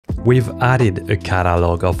We've added a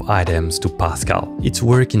catalog of items to Pascal. It's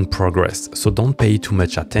work in progress, so don't pay too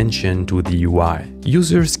much attention to the UI.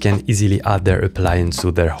 Users can easily add their appliance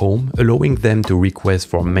to their home, allowing them to request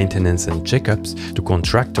for maintenance and checkups to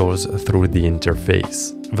contractors through the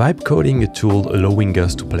interface. Vibe coding a tool allowing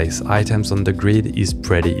us to place items on the grid is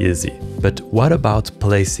pretty easy. But what about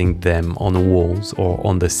placing them on walls or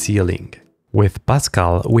on the ceiling? With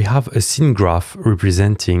Pascal, we have a scene graph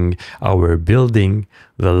representing our building,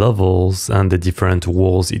 the levels, and the different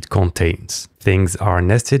walls it contains. Things are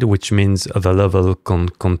nested, which means the level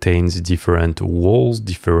contains different walls,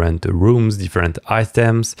 different rooms, different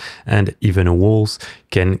items, and even walls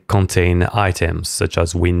can contain items such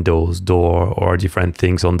as windows, door, or different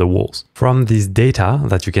things on the walls. From this data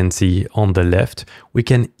that you can see on the left, we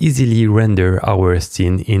can easily render our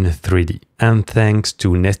scene in 3D. And thanks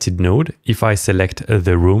to nested node, if I select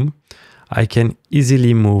the room, I can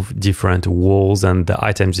easily move different walls and the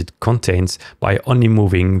items it contains by only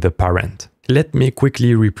moving the parent. Let me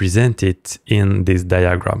quickly represent it in this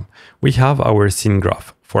diagram. We have our scene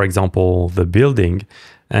graph, for example, the building,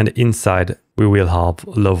 and inside we will have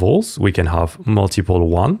levels. We can have multiple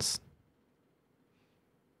ones,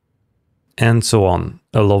 and so on.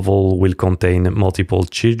 A level will contain multiple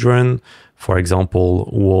children, for example,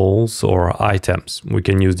 walls or items. We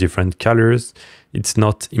can use different colors. It's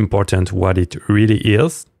not important what it really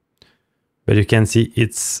is, but you can see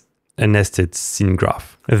it's a nested scene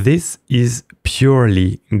graph. This is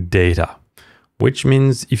purely data, which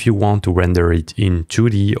means if you want to render it in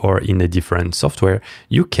 2D or in a different software,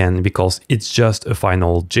 you can, because it's just a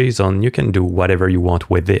final JSON. You can do whatever you want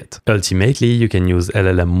with it. Ultimately, you can use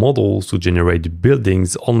LLM models to generate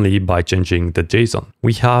buildings only by changing the JSON.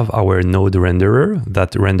 We have our node renderer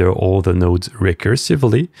that render all the nodes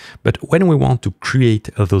recursively, but when we want to create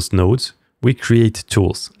those nodes, we create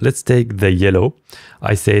tools. Let's take the yellow.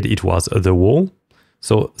 I said it was the wall.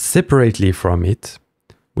 So separately from it,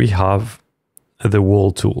 we have the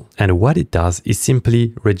wall tool. And what it does is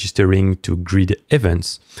simply registering to grid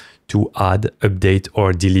events to add, update,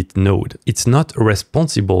 or delete node. It's not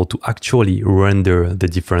responsible to actually render the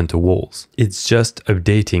different walls. It's just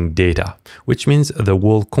updating data, which means the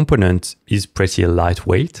wall component is pretty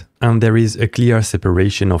lightweight. And there is a clear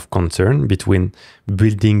separation of concern between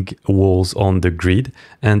building walls on the grid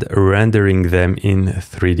and rendering them in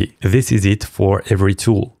 3D. This is it for every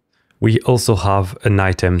tool. We also have an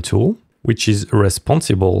item tool, which is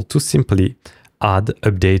responsible to simply add,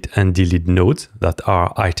 update, and delete nodes that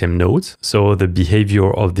are item nodes. So the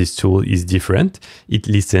behavior of this tool is different. It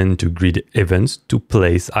listens to grid events to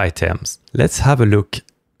place items. Let's have a look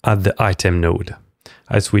at the item node.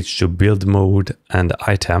 I switch to build mode and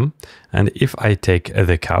item. And if I take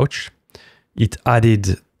the couch, it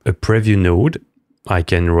added a preview node. I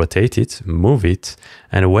can rotate it, move it.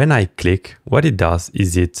 And when I click, what it does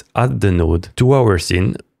is it adds the node to our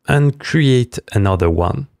scene and create another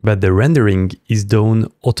one, but the rendering is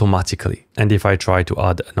done automatically. And if I try to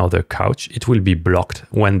add another couch, it will be blocked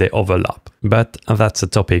when they overlap. But that's a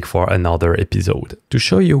topic for another episode. To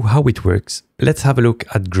show you how it works, let's have a look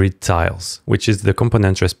at grid tiles, which is the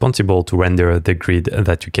component responsible to render the grid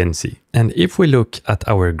that you can see. And if we look at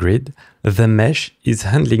our grid, the mesh is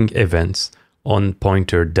handling events on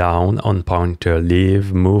pointer down, on pointer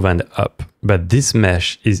leave, move, and up. But this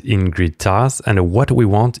mesh is in grid tiles, and what we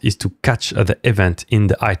want is to catch the event in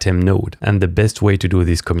the item node. And the best way to do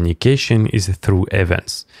this communication is through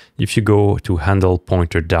events. If you go to handle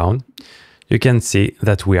pointer down, you can see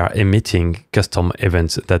that we are emitting custom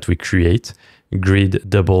events that we create, grid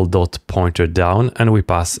double dot pointer down, and we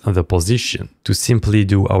pass the position. To simply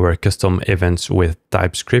do our custom events with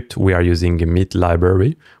TypeScript, we are using a Mitt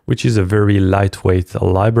library, which is a very lightweight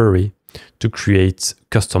library to create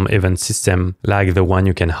custom event system like the one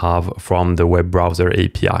you can have from the web browser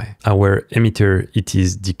API. Our emitter, it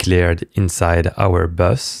is declared inside our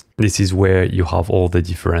bus. This is where you have all the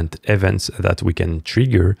different events that we can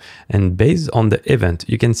trigger. And based on the event,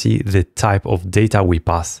 you can see the type of data we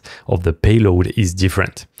pass of the payload is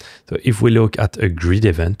different. So if we look at a grid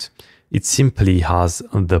event, it simply has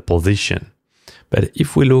the position. But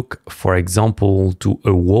if we look, for example, to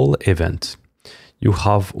a wall event, you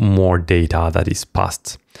have more data that is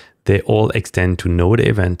passed. They all extend to node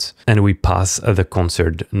event, and we pass the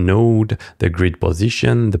concerned node, the grid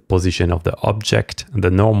position, the position of the object,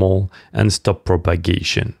 the normal, and stop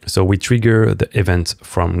propagation. So we trigger the event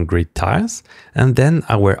from grid tiles, and then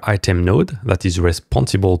our item node that is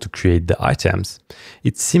responsible to create the items,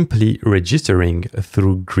 it's simply registering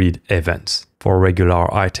through grid events. For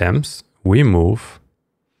regular items, we move,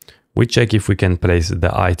 we check if we can place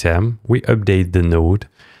the item, we update the node.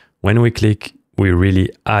 When we click, we really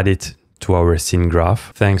add it to our scene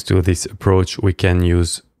graph. Thanks to this approach, we can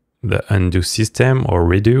use the undo system or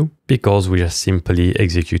redo because we are simply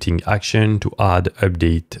executing action to add,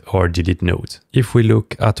 update or delete nodes. If we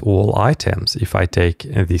look at all items, if I take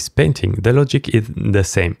this painting, the logic is the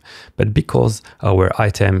same, but because our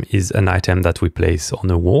item is an item that we place on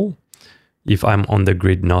a wall, if I'm on the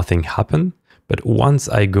grid, nothing happens, but once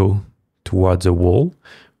I go towards a wall,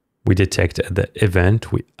 we detect the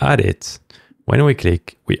event, we add it. When we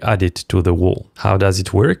click, we add it to the wall. How does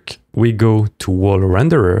it work? We go to wall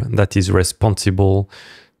renderer that is responsible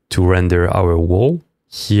to render our wall.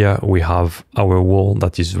 Here we have our wall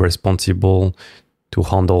that is responsible to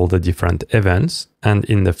handle the different events. And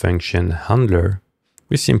in the function handler,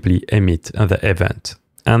 we simply emit the event.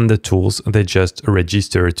 And the tools, they just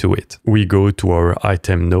register to it. We go to our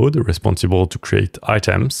item node responsible to create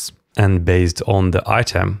items. And based on the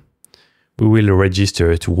item, we will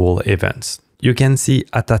register to wall events. You can see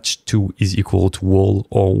attached to is equal to wall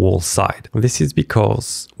or wall side. This is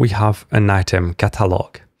because we have an item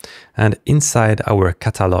catalog. And inside our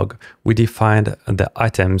catalog, we define the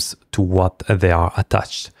items to what they are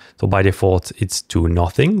attached. So by default, it's to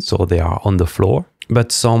nothing. So they are on the floor,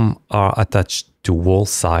 but some are attached to wall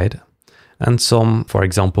side and some, for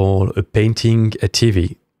example, a painting, a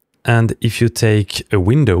TV. And if you take a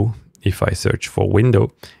window, if I search for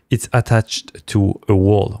window, it's attached to a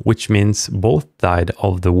wall, which means both sides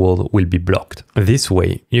of the wall will be blocked. This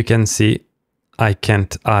way, you can see I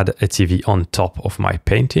can't add a TV on top of my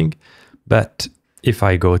painting, but if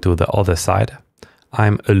I go to the other side,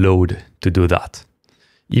 I'm allowed to do that,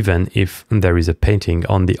 even if there is a painting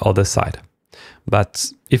on the other side.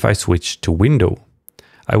 But if I switch to window,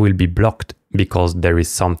 I will be blocked because there is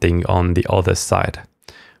something on the other side.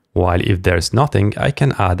 While if there's nothing, I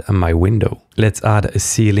can add my window. Let's add a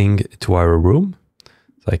ceiling to our room.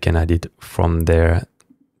 So I can add it from there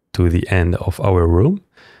to the end of our room.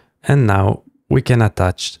 And now we can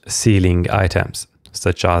attach ceiling items,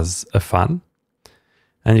 such as a fan.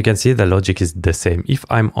 And you can see the logic is the same. If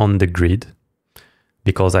I'm on the grid,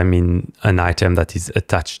 because I'm in an item that is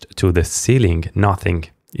attached to the ceiling, nothing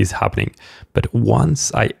is happening. But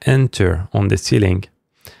once I enter on the ceiling,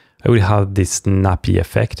 I will have this snappy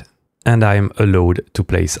effect and I'm allowed to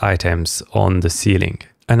place items on the ceiling.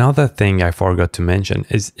 Another thing I forgot to mention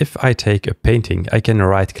is if I take a painting, I can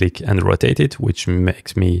right click and rotate it, which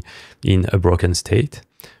makes me in a broken state.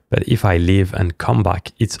 But if I leave and come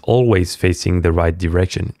back, it's always facing the right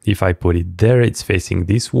direction. If I put it there, it's facing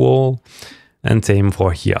this wall. And same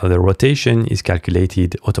for here, the rotation is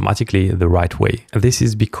calculated automatically the right way. This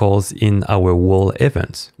is because in our wall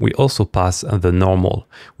events, we also pass the normal,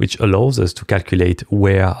 which allows us to calculate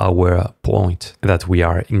where our point that we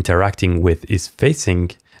are interacting with is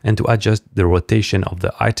facing and to adjust the rotation of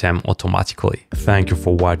the item automatically. Thank you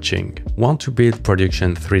for watching. Want to build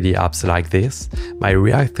production 3D apps like this? My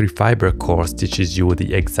React 3 Fiber course teaches you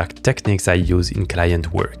the exact techniques I use in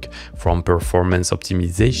client work, from performance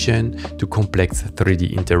optimization to complex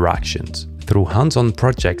 3D interactions. Through hands-on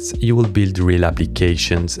projects, you will build real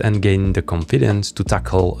applications and gain the confidence to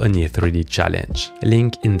tackle any 3D challenge.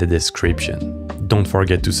 Link in the description. Don't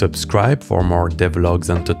forget to subscribe for more devlogs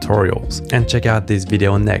and tutorials, and check out this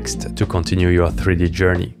video next to continue your 3D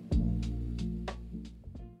journey.